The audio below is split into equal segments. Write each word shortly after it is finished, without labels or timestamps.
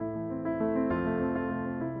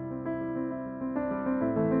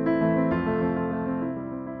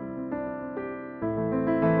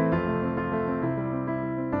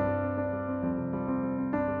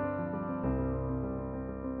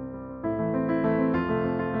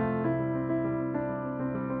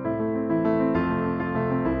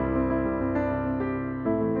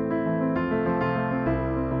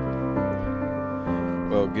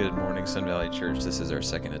morning, Sun Valley Church. This is our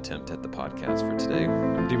second attempt at the podcast for today.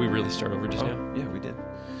 Did we really start over just now? Yeah, we did.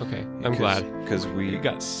 Okay, I'm glad. Because we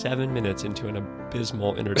got 7 minutes into an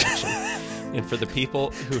abysmal introduction. And for the people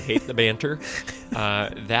who hate the banter,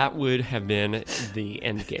 that would have been the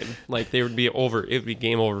end game. Like, they would be over. It would be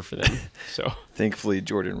game over for them. So thankfully,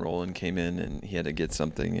 Jordan Rowland came in and he had to get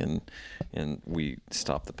something, and we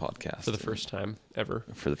stopped the podcast. For the first time ever.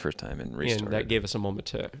 For the first time and restarted. And that gave us a moment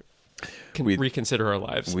to reconsider our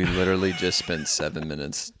lives. We literally just spent 7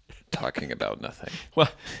 minutes talking about nothing. Well,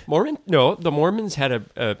 the Mormons had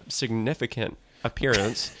a significant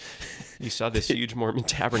appearance. You saw this huge Mormon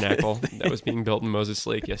tabernacle that was being built in Moses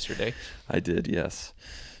Lake yesterday. I did, yes.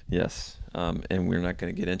 And we're not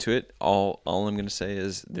going to get into it. All I'm going to say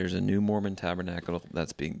is there's a new Mormon tabernacle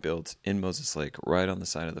that's being built in Moses Lake right on the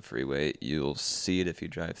side of the freeway. You'll see it if you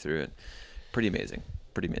drive through it. Pretty amazing.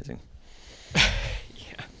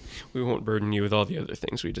 Yeah. We won't burden you with all the other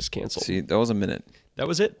things we just canceled. See, that was a minute. That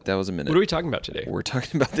was it? That was a minute. What are we talking about today? We're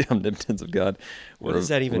talking about the omnipotence of God. What does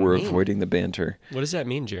that even mean? We're avoiding the banter. What does that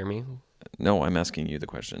mean, Jeremy? No, I'm asking you the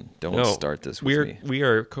question. Don't start this with me. We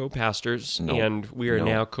are co-pastors, and we are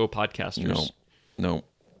now co-podcasters. No,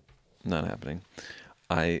 not happening.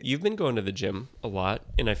 You've been going to the gym a lot,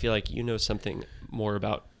 and I feel like you know something more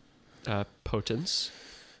about potence.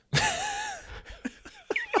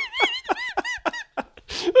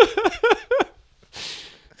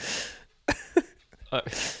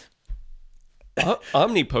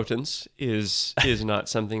 Omnipotence is not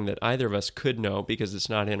something that either of us could know because it's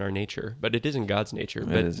not in our nature, but it is in God's nature.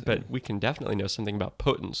 But we can definitely know something about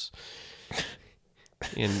potence.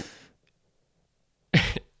 And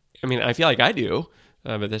I mean, I feel like I do,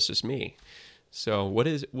 but that's just me. So what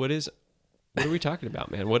are we talking about,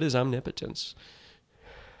 man? What is omnipotence?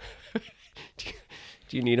 Do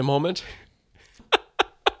you need a moment?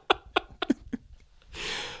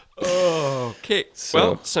 Okay.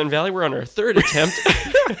 Well, Sun Valley, we're on our third attempt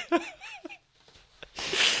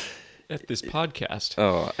at this podcast.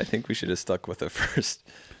 Oh, I think we should have stuck with the first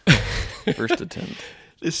attempt.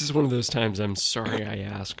 This is one of those times I'm sorry I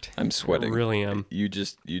asked. I'm sweating. I really am. You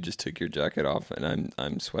just took your jacket off, and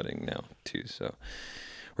I'm sweating now too. So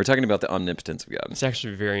we're talking about the omnipotence of God. It's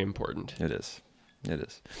actually very important. It is. You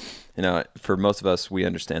know, for most of us, we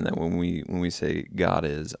understand that when we say God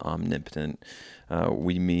is omnipotent,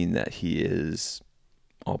 we mean that He is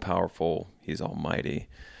all-powerful, He's almighty.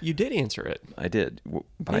 You did answer it. I did.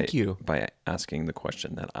 Thank you. By asking the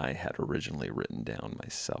question that I had originally written down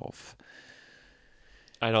myself.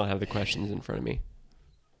 I don't have the questions in front of me.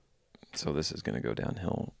 So this is going to go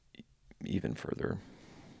downhill even further.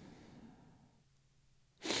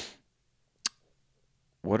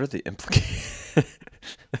 What are the implications?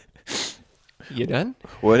 You done?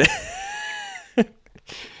 What?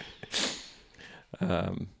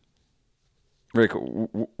 Rick,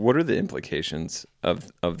 what are the implications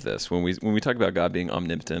of this when we talk about God being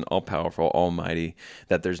omnipotent, all powerful, almighty?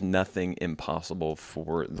 That there's nothing impossible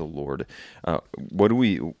for the Lord. What do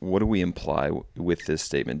we imply with this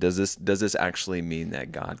statement? Does this actually mean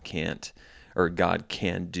that God can't, or God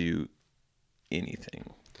can do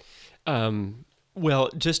anything? Well,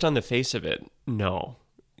 just on the face of it, no.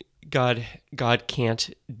 God can't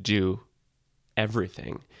do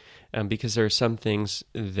everything, because there are some things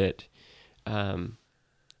that,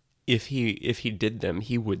 if he did them,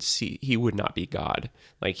 he would not be God.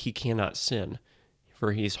 Like, he cannot sin,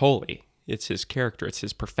 for he's holy. It's his character. It's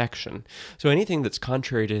his perfection. So anything that's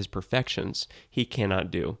contrary to his perfections, he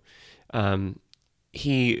cannot do.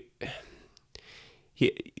 He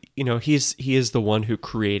is the one who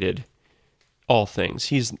created all things.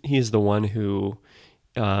 He is the one who,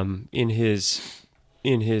 in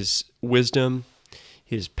his wisdom,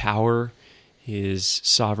 his power, his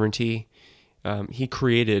sovereignty, he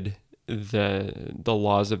created the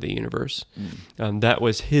laws of the universe. That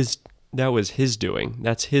was his doing.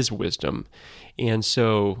 That's his wisdom. And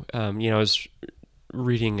so, I was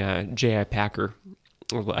reading J.I. Packer.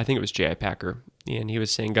 I think it was J.I. Packer. And he was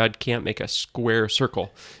saying God can't make a square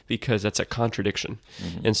circle because that's a contradiction.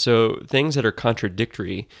 Mm-hmm. And so things that are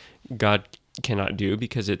contradictory, God cannot do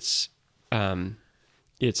because it's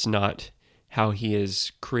not how he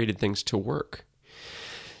has created things to work.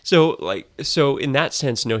 So in that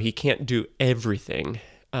sense, no, he can't do everything.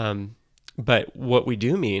 But what we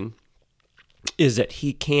do mean is that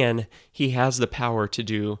he has the power to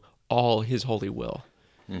do all his holy will.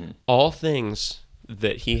 Mm-hmm. All things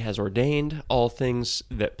that he has ordained, all things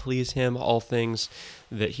that please him, all things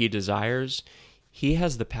that he desires, he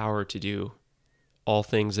has the power to do all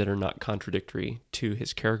things that are not contradictory to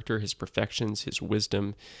his character, his perfections, his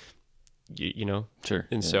wisdom, you know? Sure.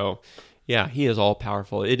 And so Yeah, he is all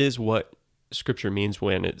powerful. It is what Scripture means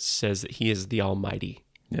when it says that he is the Almighty.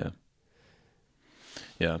 Yeah.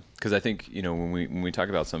 Yeah, because I think, when we talk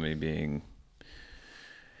about somebody being,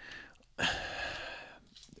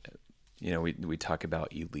 we talk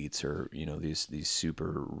about elites or, these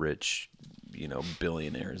super rich,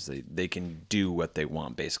 billionaires. They can do what they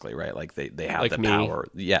want, basically, right? Like they have like the me. power.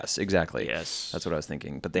 Yes, exactly. Yes. That's what I was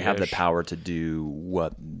thinking. But they have the power to do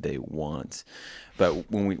what they want.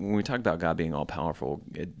 But when we talk about God being all powerful,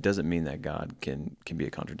 it doesn't mean that God can be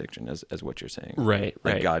a contradiction, as what you're saying. Right.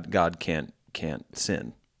 Like right. God can't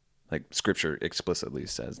sin. Like Scripture explicitly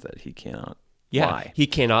says that he cannot Yeah, lie. he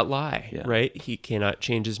cannot lie, Yeah. right? He cannot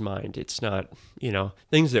change his mind. It's not,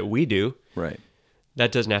 things that we do. Right.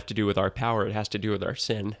 That doesn't have to do with our power. It has to do with our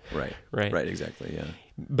sin. Right. Right. Right. Exactly. Yeah.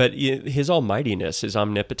 But his almightiness, his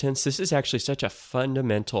omnipotence, this is actually such a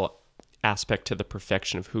fundamental aspect to the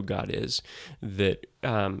perfection of who God is, that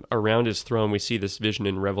around his throne we see this vision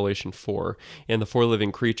in Revelation 4, and the four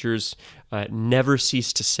living creatures never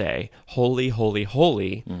cease to say, "Holy, holy,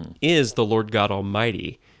 holy is the Lord God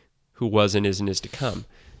Almighty, who was and is to come."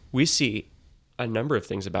 We see a number of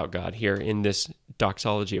things about God here in this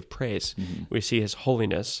doxology of praise. We see his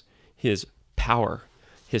holiness, his power,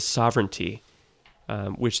 his sovereignty,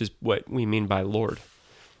 which is what we mean by Lord.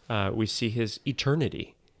 We see his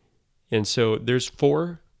eternity. And so there's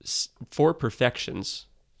four perfections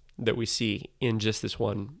that we see in just this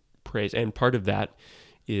one praise. And part of that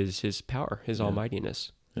is his power, his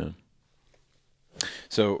almightiness. Yeah.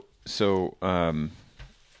 So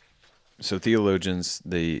theologians,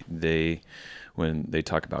 they when they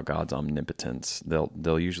talk about God's omnipotence,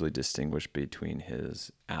 they'll usually distinguish between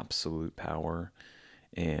his absolute power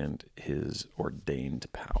and his ordained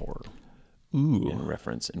power. Ooh. In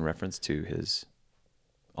reference to his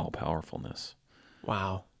all powerfulness.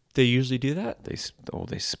 Wow. They usually do that? They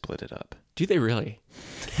split it up. Do they really?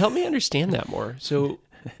 Help me understand that more. So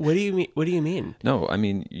what do you mean? What do you mean? No, I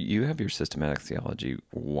mean, you have your systematic theology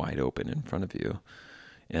wide open in front of you.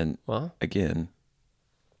 And again,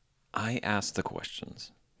 I ask the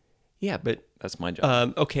questions. Yeah, but that's my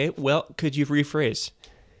job. Okay, well, could you rephrase?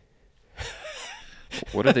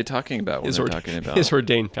 What are they talking about when they're talking about his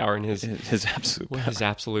ordained power and his absolute power? His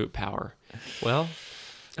absolute power. Well,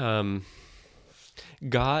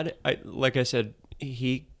 God, like I said,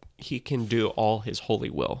 he can do all his holy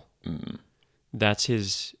will. Mm. That's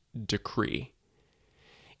his decree.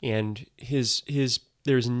 And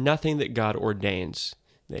there's nothing that God ordains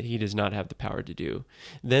that he does not have the power to do.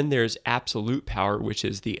 Then there's absolute power, which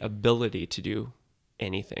is the ability to do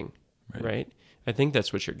anything, right? I think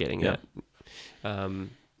that's what you're getting at.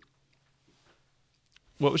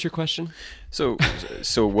 What was your question? So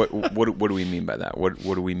what do we mean by that? What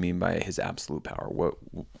do we mean by his absolute power?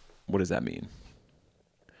 What does that mean?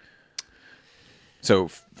 So,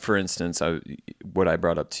 for instance, what I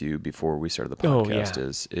brought up to you before we started the podcast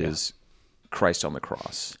is Christ on the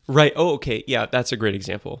cross. Right. Oh, okay. Yeah, that's a great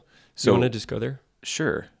example. So, you want to just go there?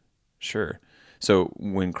 Sure. So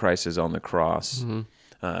when Christ is on the cross,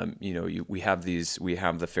 we have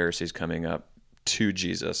the Pharisees coming up to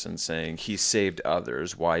Jesus and saying, he saved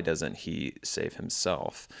others, why doesn't he save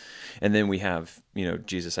himself? And then we have,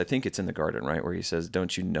 Jesus, I think it's in the garden, right, where he says,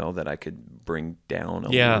 don't you know that I could bring down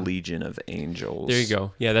a legion of angels? There you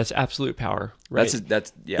go. Yeah, that's absolute power, right?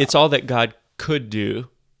 That's It's all that God could do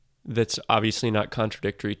that's obviously not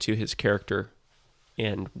contradictory to his character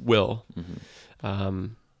and will.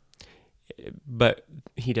 But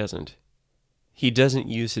he doesn't. He doesn't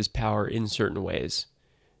use his power in certain ways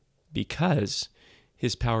because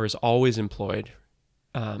his power is always employed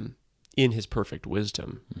in his perfect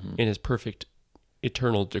wisdom, in his perfect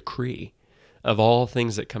eternal decree of all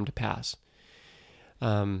things that come to pass.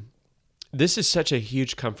 This is such a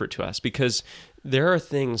huge comfort to us because there are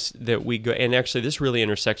things that we go, and actually this really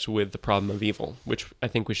intersects with the problem of evil, which I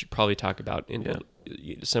think we should probably talk about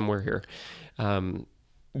somewhere here.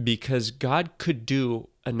 Because God could do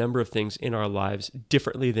a number of things in our lives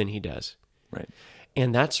differently than he does. Right.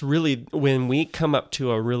 And that's really, when we come up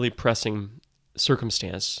to a really pressing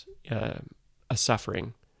circumstance, a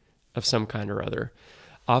suffering of some kind or other,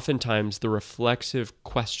 oftentimes the reflexive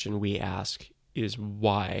question we ask is,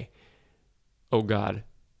 why, oh God,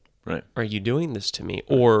 are you doing this to me?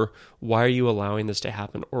 Or why are you allowing this to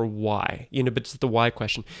happen? Or why? But it's the why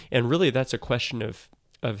question. And really that's a question of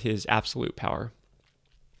his absolute power.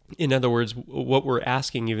 In other words, what we're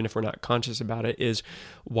asking, even if we're not conscious about it, is,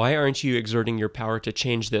 why aren't you exerting your power to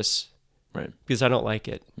change this? Right. Because I don't like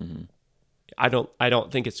it. Mm-hmm. I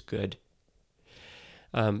don't think it's good.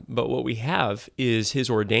 But what we have is his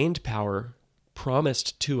ordained power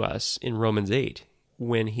promised to us in Romans 8.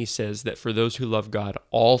 when he says that for those who love God,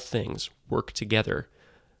 all things work together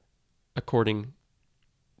according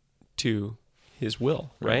to his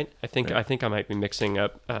will, right? I think I might be mixing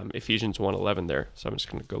up Ephesians 1:11 there, so I'm just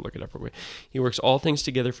going to go look it up real quick. He works all things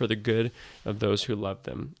together for the good of those who love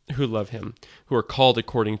him, who are called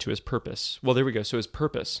according to his purpose. Well, there we go. So his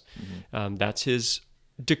purpose, that's his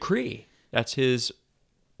decree. That's his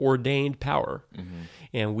ordained power.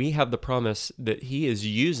 And we have the promise that he is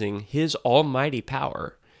using his almighty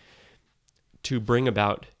power to bring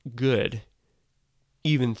about good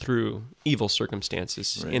even through evil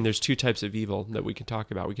circumstances. Right. And there's two types of evil that we can talk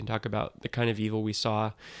about. We can talk about the kind of evil we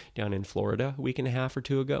saw down in Florida a week and a half or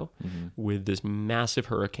two ago with this massive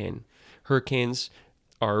hurricane. Hurricanes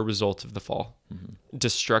are a result of the fall.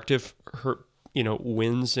 Destructive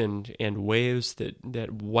winds and waves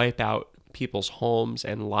that wipe out people's homes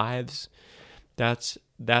and lives. That's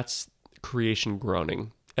creation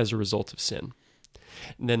groaning as a result of sin.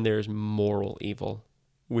 And then there's moral evil,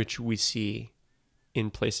 which we see in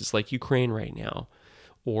places like Ukraine right now,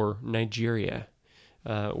 or Nigeria,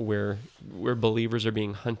 where believers are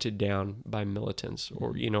being hunted down by militants,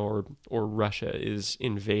 or Russia is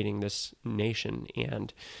invading this nation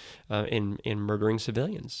and murdering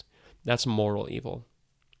civilians. That's moral evil.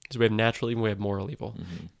 So we have natural evil, we have moral evil.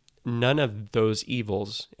 None of those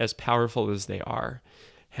evils, as powerful as they are,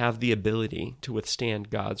 have the ability to withstand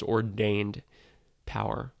God's ordained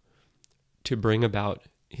power to bring about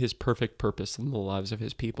his perfect purpose in the lives of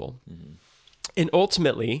his people. And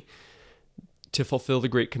ultimately, to fulfill the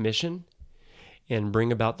Great Commission and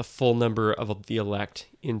bring about the full number of the elect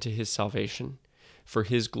into his salvation for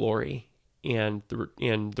his glory and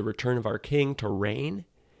the return of our King to reign.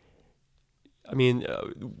 I mean,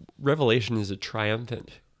 Revelation is a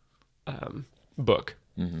triumphant book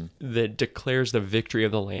that declares the victory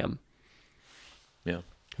of the Lamb,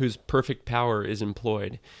 whose perfect power is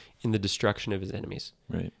employed in the destruction of his enemies.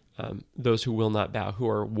 Right. Those who will not bow, who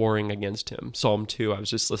are warring against him. Psalm 2, I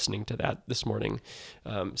was just listening to that this morning,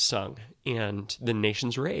 sung. And the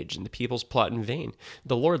nations rage, and the peoples plot in vain.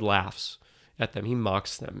 The Lord laughs at them. He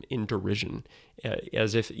mocks them in derision,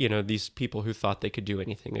 as if, these people who thought they could do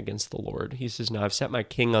anything against the Lord. He says, no, I've set my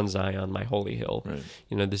king on Zion, my holy hill.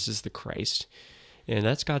 Right. This is the Christ. And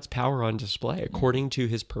that's God's power on display according to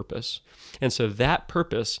his purpose. And so that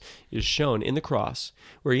purpose is shown in the cross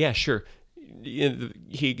where, he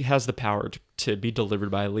has the power to be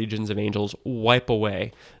delivered by legions of angels, wipe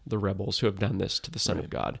away the rebels who have done this to the Son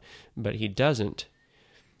of God. But he doesn't.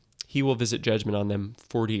 He will visit judgment on them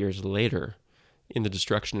 40 years later in the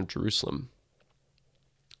destruction of Jerusalem.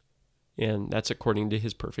 And that's according to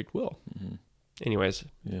his perfect will. Anyways,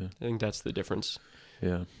 I think that's the difference.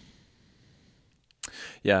 Yeah.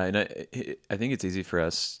 Yeah, and I think it's easy for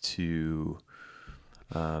us to,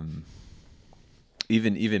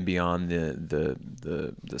 even beyond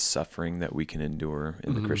the suffering that we can endure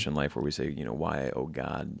in the Christian life, where we say, why, oh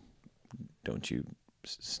God, don't you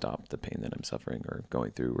stop the pain that I'm suffering or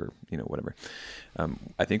going through, or whatever.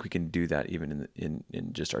 I think we can do that even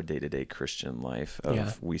in just our day-to-day Christian life.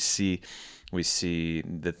 We see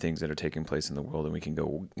the things that are taking place in the world, and we can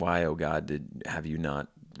go, why, oh God, have you not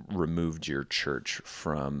removed your church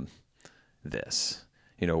from this?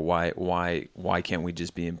 Why can't we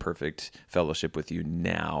just be in perfect fellowship with you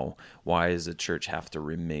now? Why does the church have to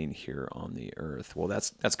remain here on the earth? Well,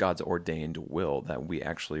 that's God's ordained will, that we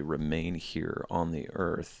actually remain here on the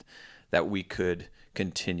earth, that we could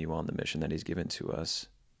continue on the mission that he's given to us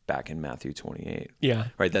back in Matthew 28. Yeah.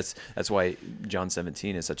 Right. That's why John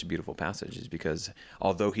 17 is such a beautiful passage, is because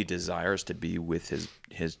although he desires to be with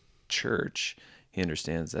his church, he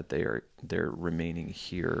understands that they're remaining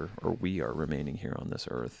here, or we are remaining here on this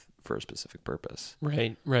earth for a specific purpose.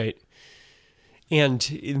 Right. And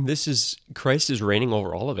this is, Christ is reigning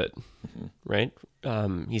over all of it, right?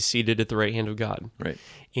 He's seated at the right hand of God. Right.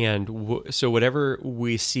 And so whatever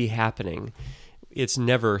we see happening, it's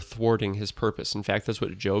never thwarting his purpose. In fact, that's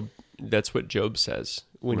what Job says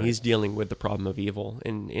when he's dealing with the problem of evil,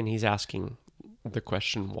 and he's asking the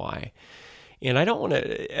question, why? And I don't want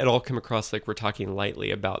to at all come across like we're talking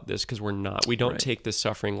lightly about this, because we're not. We don't take this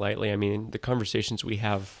suffering lightly. I mean, the conversations we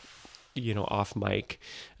have, off mic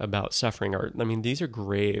about suffering these are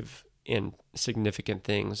grave and significant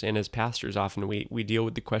things. And as pastors, often we deal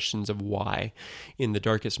with the questions of why in the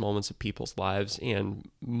darkest moments of people's lives.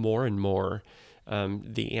 And more,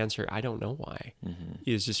 the answer, I don't know why,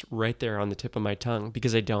 is just right there on the tip of my tongue,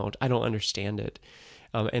 because I don't understand it.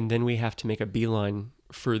 And then we have to make a beeline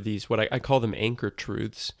for these, what I call them anchor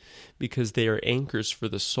truths, because they are anchors for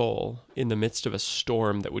the soul in the midst of a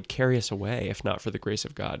storm that would carry us away if not for the grace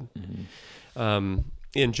of God.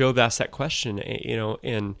 and Job asked that question,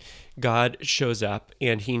 and God shows up,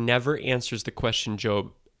 and he never answers the question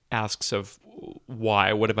Job asks of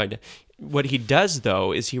why, what have I done? What he does,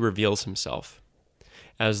 though, is he reveals himself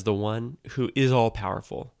as the one who is all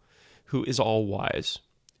powerful, who is all wise,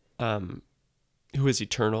 who is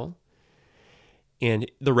eternal,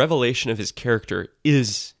 and the revelation of his character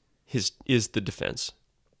is the defense.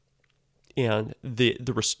 And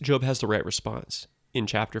Job has the right response. In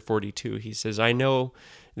chapter 42, he says, I know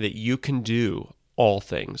that you can do all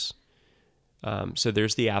things. So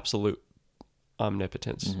there's the absolute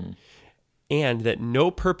omnipotence. And that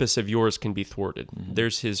no purpose of yours can be thwarted.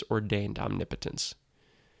 There's his ordained omnipotence.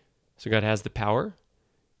 So God has the power,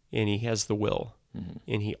 and he has the will.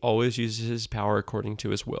 And he always uses his power according to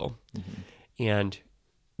his will. And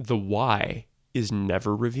the why is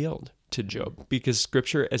never revealed to Job, because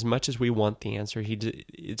Scripture, as much as we want the answer,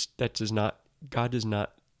 God does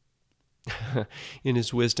not, in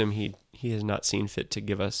his wisdom, he has not seen fit to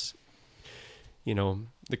give us,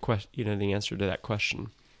 the answer to that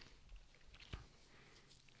question.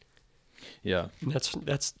 Yeah, And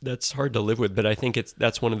that's hard to live with, but I think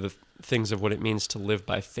that's one of the things of what it means to live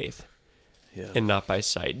by faith. Yeah. And not by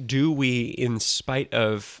sight. Do we, in spite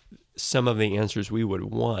of some of the answers we would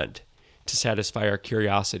want to satisfy our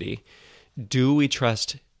curiosity, do we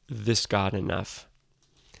trust this God enough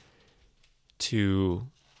to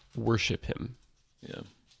worship him? Yeah.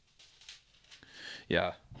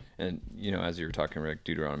 Yeah. And, as you were talking, Rick,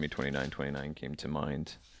 Deuteronomy 29:29 came to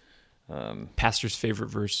mind. Pastor's favorite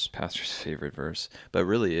verse. But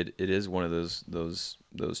really, it is one of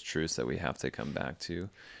those truths that we have to come back to,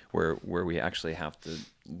 where we actually have to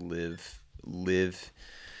live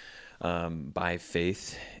by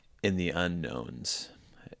faith in the unknowns.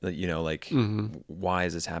 Why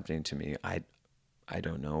is this happening to me? I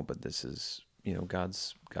don't know, but this is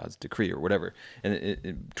God's decree or whatever.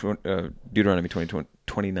 And Deuteronomy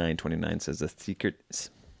 29:29 says the seekers.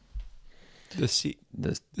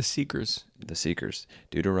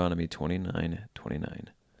 Deuteronomy 29:29.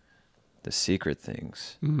 The secret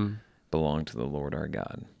things belong to the Lord our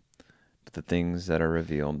God, but the things that are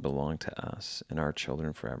revealed belong to us and our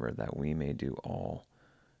children forever, that we may do all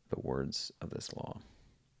the words of this law.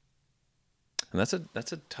 And that's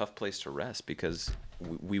a tough place to rest, because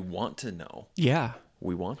we want to know. Yeah.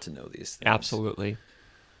 We want to know these things. Absolutely.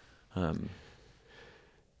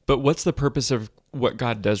 But what's the purpose of what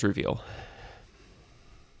God does reveal?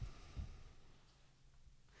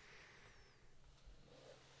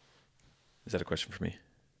 Is that a question for me?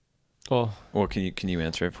 Well, can you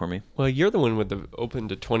answer it for me? Well, you're the one with the open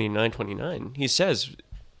to 29:29. He says,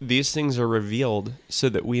 these things are revealed so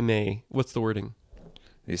that we may, what's the wording?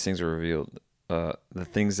 These things are revealed. The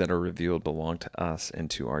things that are revealed belong to us and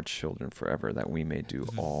to our children forever, that we may do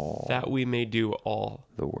all. That we may do all.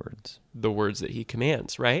 The words. The words that he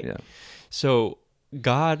commands, right? Yeah. So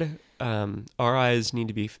God, our eyes need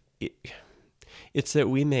to be, it's that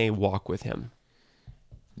we may walk with him.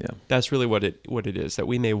 Yeah. That's really what it is, that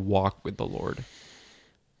we may walk with the Lord.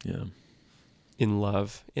 Yeah. In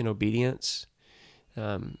love, in obedience.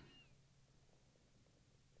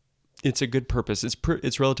 It's a good purpose.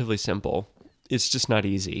 It's relatively simple. It's just not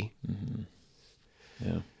easy. Mm-hmm.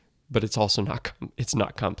 Yeah. But it's also not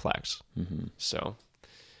complex. Mm-hmm. So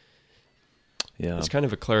yeah, it's kind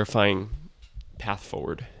of a clarifying path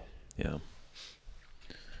forward. Yeah.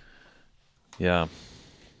 Yeah.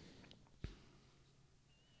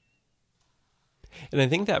 And I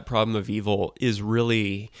think that problem of evil is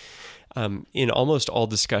really, in almost all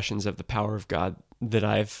discussions of the power of God that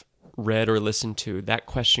I've read or listened to, that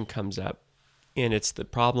question comes up. And it's the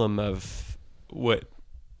problem of what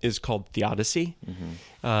is called theodicy,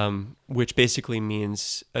 which basically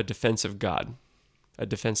means a defense of God,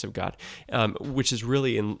 which is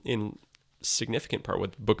really in significant part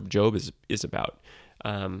what the book of Job is about.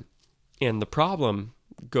 And the problem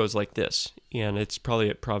goes like this, and it's probably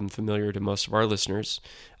a problem familiar to most of our listeners.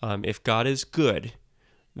 If God is good,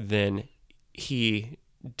 then he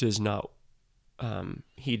does not, then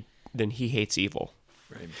he hates evil.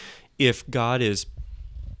 Right. If God is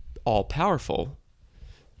all-powerful,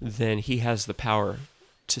 then he has the power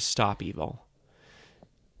to stop evil.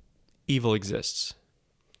 Evil exists.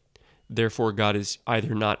 Therefore, God is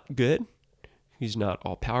either not good, he's not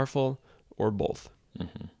all-powerful, or both.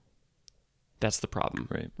 Mm-hmm. That's the problem,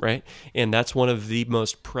 right? And that's one of the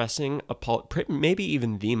most pressing, maybe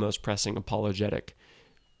even the most pressing apologetic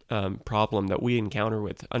problem that we encounter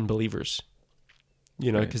with unbelievers.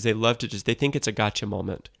 Because they love to they think it's a gotcha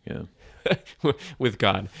moment. Yeah. With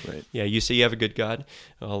God. Right. Yeah, you say you have a good God.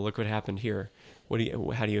 Oh, look what happened here.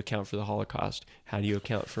 How do you account for the Holocaust? How do you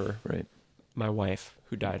account for right. my wife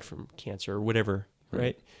who died from cancer or whatever,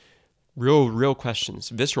 right? Real questions,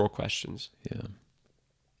 visceral questions. Yeah.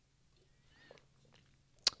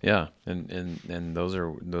 Yeah, and those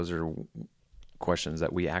are questions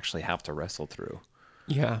that we actually have to wrestle through.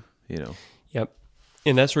 Yeah. Yep.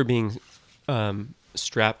 And that's where being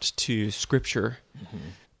strapped to Scripture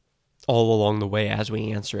all along the way as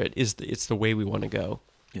we answer it it's the way we want to go.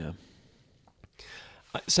 Yeah.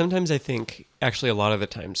 Sometimes I think, actually a lot of the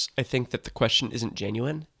times, I think that the question isn't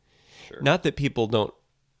genuine. Sure. Not that people don't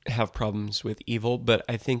have problems with evil, but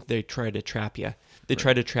I think they try to trap you. They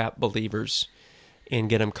try to trap believers and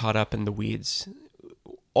get them caught up in the weeds,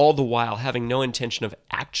 all the while having no intention of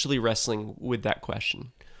actually wrestling with that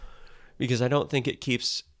question. Because I don't think it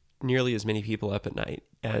keeps nearly as many people up at night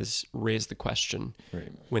as raise the question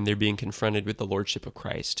when they're being confronted with the Lordship of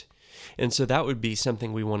Christ. And so that would be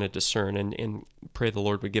something we want to discern and pray the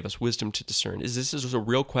Lord would give us wisdom to discern. Is this a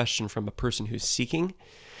real question from a person who's seeking,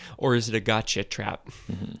 or is it a gotcha trap?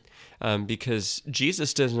 Because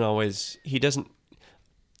Jesus doesn't always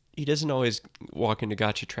walk into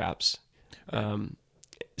gotcha traps.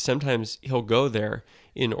 Sometimes he'll go there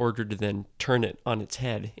in order to then turn it on its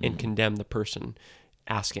head and condemn the person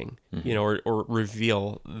asking, or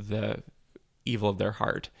reveal the evil of their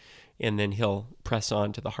heart. And then he'll press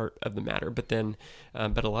on to the heart of the matter. But then,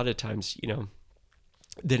 but a lot of times,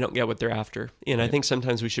 they don't get what they're after. And I think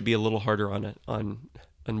sometimes we should be a little harder on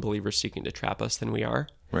unbelievers seeking to trap us than we are.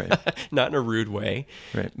 Right. Not in a rude way,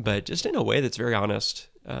 but just in a way that's very honest.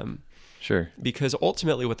 Sure. Because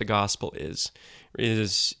ultimately what the gospel is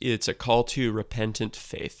it's a call to repentant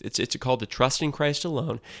faith. It's a call to trust in Christ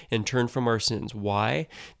alone and turn from our sins. Why?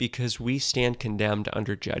 Because we stand condemned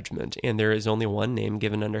under judgment, and there is only one name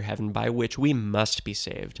given under heaven by which we must be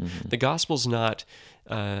saved. The gospel's not,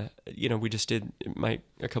 we just did,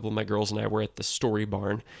 a couple of my girls and I were at the Story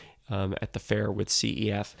Barn at the fair with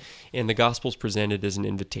CEF, and the gospel's presented as an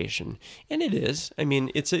invitation. And it is. I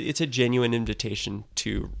mean, it's a genuine invitation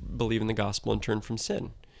to believe in the gospel and turn from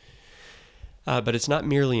sin. But it's not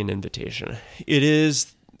merely an invitation. It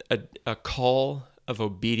is a call of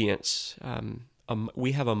obedience.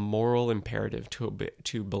 We have a moral imperative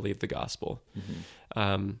to believe the gospel,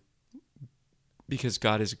 because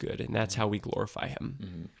God is good, and that's how we glorify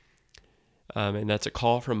Him. And that's a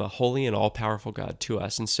call from a holy and all-powerful God to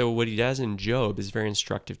us. And so what he does in Job is very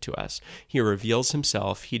instructive to us. He reveals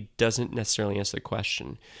himself. He doesn't necessarily answer the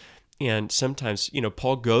question. And sometimes,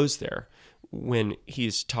 Paul goes there when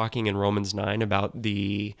he's talking in Romans 9 about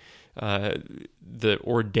the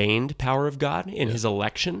ordained power of God in his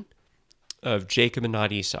election of Jacob and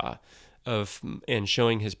not Esau, and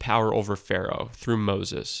showing his power over Pharaoh through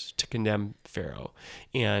Moses to condemn Pharaoh.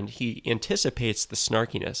 And he anticipates the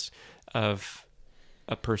snarkiness of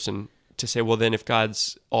a person to say, well, then if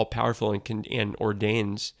God's all-powerful and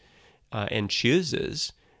ordains and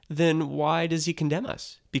chooses, then why does he condemn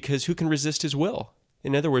us? Because who can resist his will?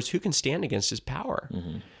 In other words, who can stand against his power?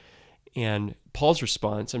 And Paul's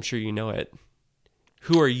response, I'm sure you know it,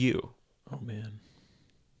 who are you? Oh, man.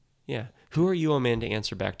 Yeah. Who are you, O man, to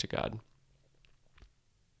answer back to God?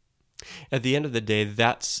 At the end of the day,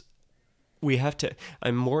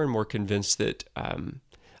 I'm more and more convinced that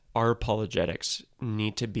our apologetics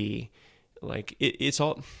need to be like, it's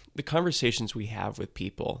all the conversations we have with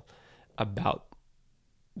people about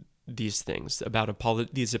these things,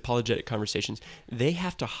 about these apologetic conversations, they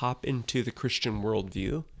have to hop into the Christian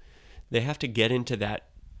worldview. They have to get into that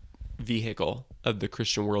vehicle of the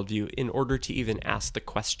Christian worldview in order to even ask the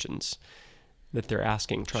questions that they're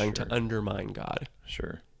asking, trying to undermine God.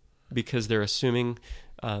 Sure. Because they're assuming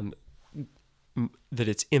that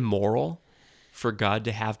it's immoral for God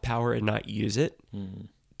to have power and not use it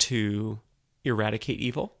to eradicate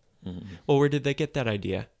evil. Well, where did they get that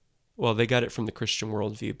idea? Well, they got it from the Christian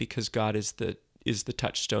worldview, because God is the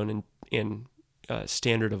touchstone and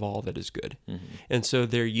standard of all that is good. And so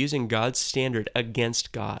they're using God's standard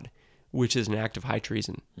against God, which is an act of high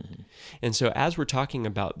treason. And so as we're talking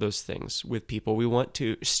about those things with people, we want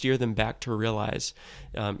to steer them back to realize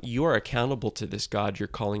you are accountable to this God you're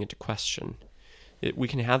calling into question. We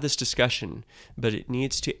can have this discussion, but it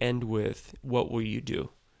needs to end with, what will you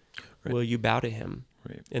do? Right. Will you bow to him?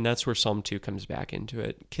 Right. And that's where Psalm 2 comes back into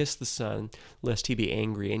it. Kiss the Son, lest he be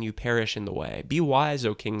angry, and you perish in the way. Be wise,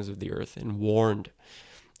 O kings of the earth, and warned,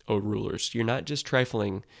 O rulers. You're not just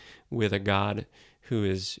trifling with a God who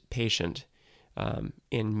is patient and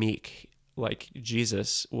meek, like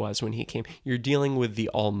Jesus was when he came. You're dealing with the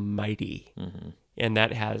Almighty, and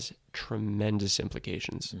that has tremendous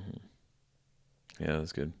implications. Yeah,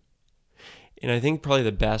 that's good. And I think probably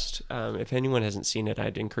the best, if anyone hasn't seen it,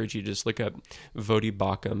 I'd encourage you to just look up Vodi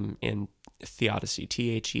Bakum and theodicy,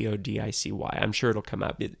 Theodicy. I'm sure it'll come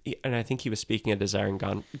up. And I think he was speaking at Desiring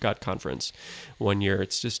God conference one year.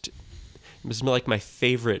 It was like my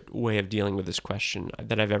favorite way of dealing with this question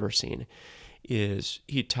that I've ever seen is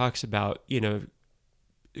he talks about,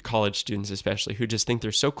 college students especially, who just think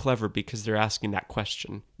they're so clever because they're asking that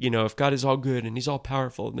question. If God is all good and he's all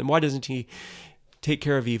powerful, then why doesn't he take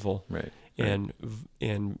care of evil? Right. And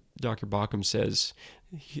Dr. Bauckham says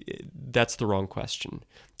that's the wrong question.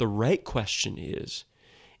 The right question is,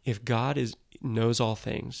 if God knows all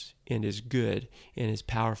things and is good and is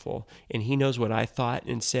powerful, and he knows what I thought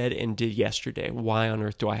and said and did yesterday, why on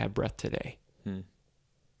earth do I have breath today?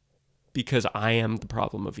 Because I am the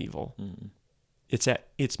problem of evil.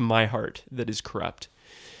 It's my heart that is corrupt.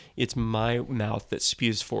 It's my mouth that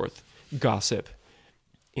spews forth gossip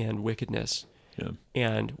and wickedness. Yeah.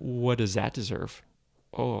 And what does that deserve?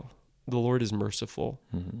 Oh, the Lord is merciful.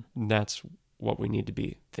 That's what we need to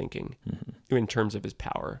be thinking in terms of his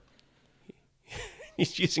power.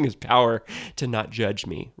 He's using his power to not judge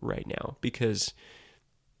me right now because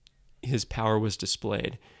his power was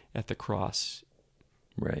displayed at the cross.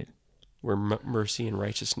 Right. Where mercy and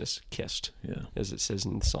righteousness kissed, as it says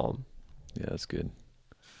in the Psalm. Yeah, that's good.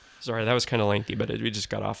 Sorry, that was kind of lengthy, but we just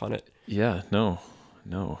got off on it. Yeah, no,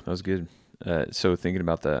 that was good. So thinking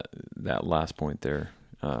about that last point there,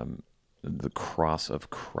 the cross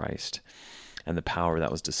of Christ and the power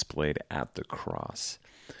that was displayed at the cross.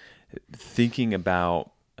 Thinking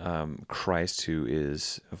about Christ, who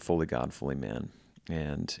is fully God, fully man,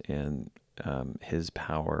 and his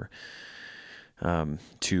power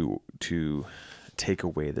to take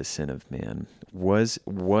away the sin of man, was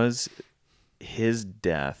his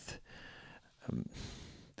death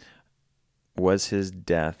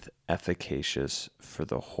efficacious for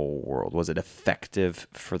the whole world? Was it effective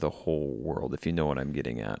for the whole world? If you know what I'm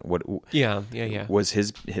getting at, Yeah. Was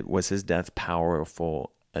his death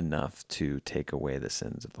powerful enough to take away the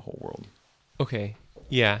sins of the whole world? Okay,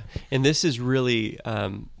 yeah, and this is really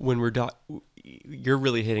when you're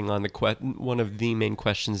really hitting on one of the main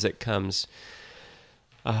questions that comes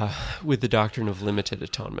with the doctrine of limited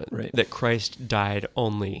atonement, right? That Christ died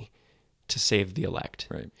only to save the elect,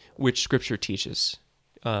 right? Which Scripture teaches,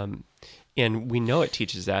 and we know it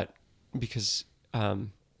teaches that because,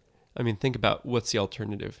 think about what's the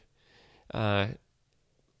alternative.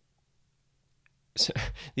 So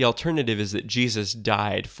the alternative is that Jesus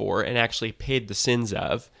died for and actually paid the sins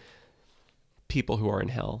of people who are in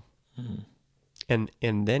hell. And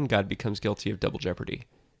then God becomes guilty of double jeopardy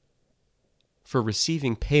for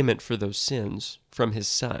receiving payment for those sins from his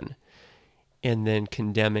Son and then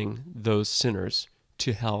condemning those sinners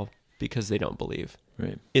to hell because they don't believe.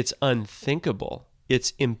 Right. It's unthinkable.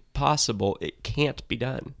 It's impossible. It can't be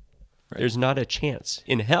done. Right. There's not a chance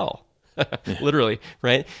in hell. Literally,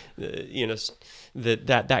 right?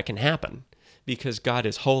 That can happen because God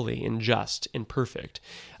is holy and just and perfect.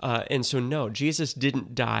 And so, no, Jesus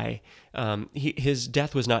didn't die. His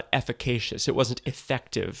death was not efficacious. It wasn't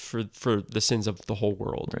effective for the sins of the whole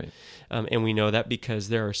world. Right. And we know that because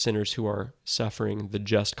there are sinners who are suffering the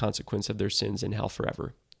just consequence of their sins in hell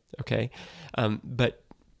forever. Okay? But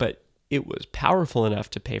it was powerful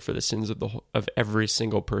enough to pay for the sins of every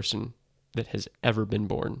single person that has ever been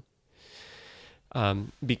born.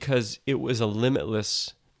 Because it was a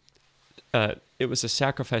limitless, it was a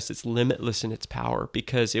sacrifice that's limitless in its power,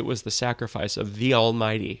 because it was the sacrifice of the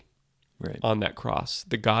Almighty on that cross,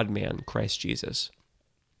 the God-man, Christ Jesus.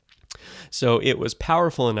 So it was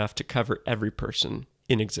powerful enough to cover every person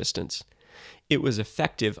in existence. It was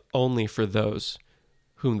effective only for those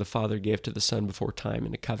whom the Father gave to the Son before time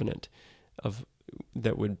in a covenant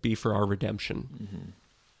that would be for our redemption.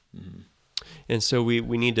 And so we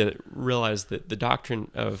need to realize that the doctrine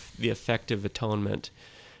of the effective atonement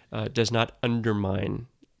does not undermine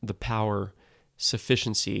the power,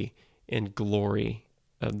 sufficiency, and glory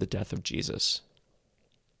of the death of Jesus.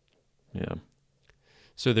 Yeah.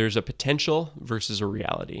 So there's a potential versus a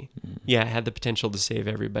reality. Yeah, it had the potential to save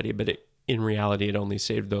everybody, but in reality, it only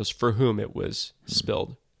saved those for whom it was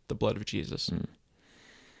spilled, the blood of Jesus.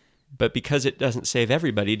 But because it doesn't save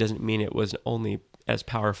everybody, doesn't mean it was only as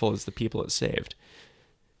powerful as the people it saved.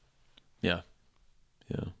 Yeah.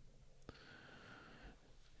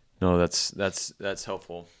 No, that's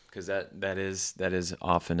helpful, because that is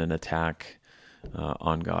often an attack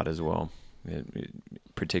on God as well,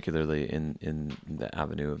 particularly in the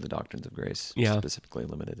avenue of the doctrines of grace, specifically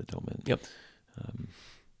limited atonement. Yep.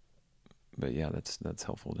 But yeah, that's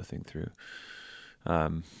helpful to think through.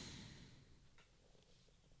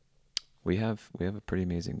 We have a pretty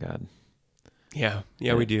amazing God. Yeah,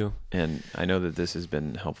 we do. And I know that this has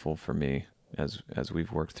been helpful for me as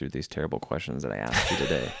we've worked through these terrible questions that I asked you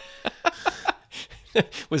today.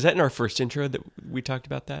 Was that in our first intro that we talked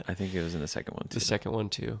about that? I think it was in the second one too. The second one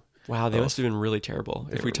too. Wow, they must have been really terrible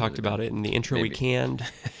if we talked about it in the intro we Maybe. canned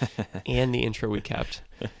and the intro we kept.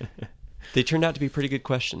 They turned out to be pretty good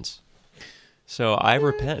questions. So I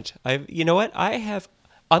repent. You know what? I have,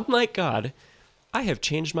 unlike God, I have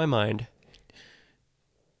changed my mind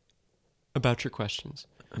about your questions.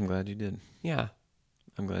 I'm glad you did. Yeah.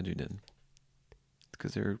 I'm glad you did.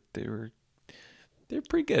 Because they're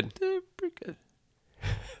Pretty good. They're pretty good.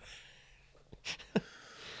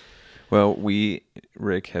 Well,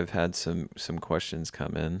 Rick, have had some questions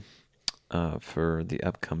come in for the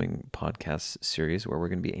upcoming podcast series where we're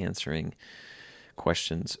going to be answering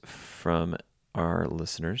questions from our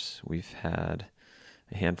listeners. We've had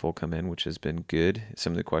a handful come in, which has been good.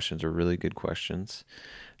 Some of the questions are really good questions,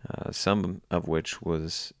 some of which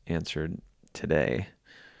was answered today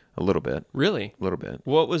a little bit. Really? A little bit.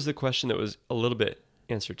 What was the question that was a little bit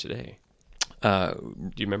answered today?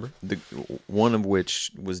 Do you remember? One of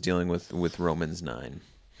which was dealing with Romans 9.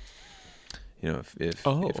 You know,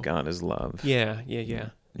 if God is love, Yeah.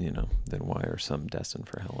 you know, then why are some destined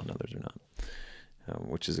for hell and others are not?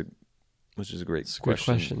 Which is a great It's a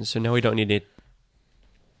question. good question. So now we don't need to.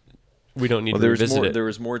 We don't need to There's revisit more. it. There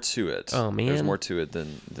was more to it. Oh man, there's more to it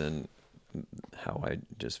than how I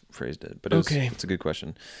just phrased it. But it's a good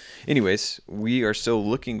question. Anyways, we are still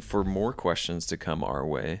looking for more questions to come our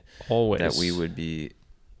way. Always. That we would be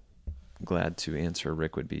glad to answer.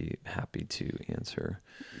 Rick would be happy to answer.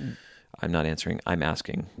 I'm not answering. I'm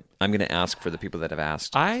asking. I'm going to ask for the people that have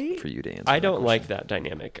asked for you to answer. I don't like that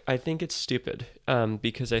dynamic. I think it's stupid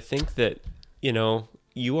because I think that, you know,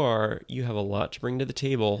 you have a lot to bring to the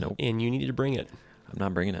table and you need to bring it. I'm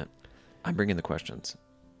not bringing it. I'm bringing the questions.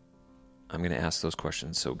 I'm going to ask those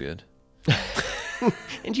questions so good.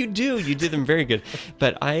 And you do them very good.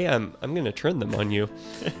 But I'm going to turn them on you.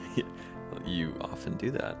 You often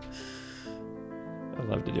do that. I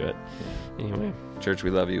love to do it. Anyway. Church, we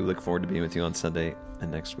love you. Look forward to being with you on Sunday and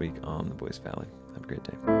next week on the Boys Valley. Have a great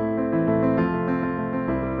day.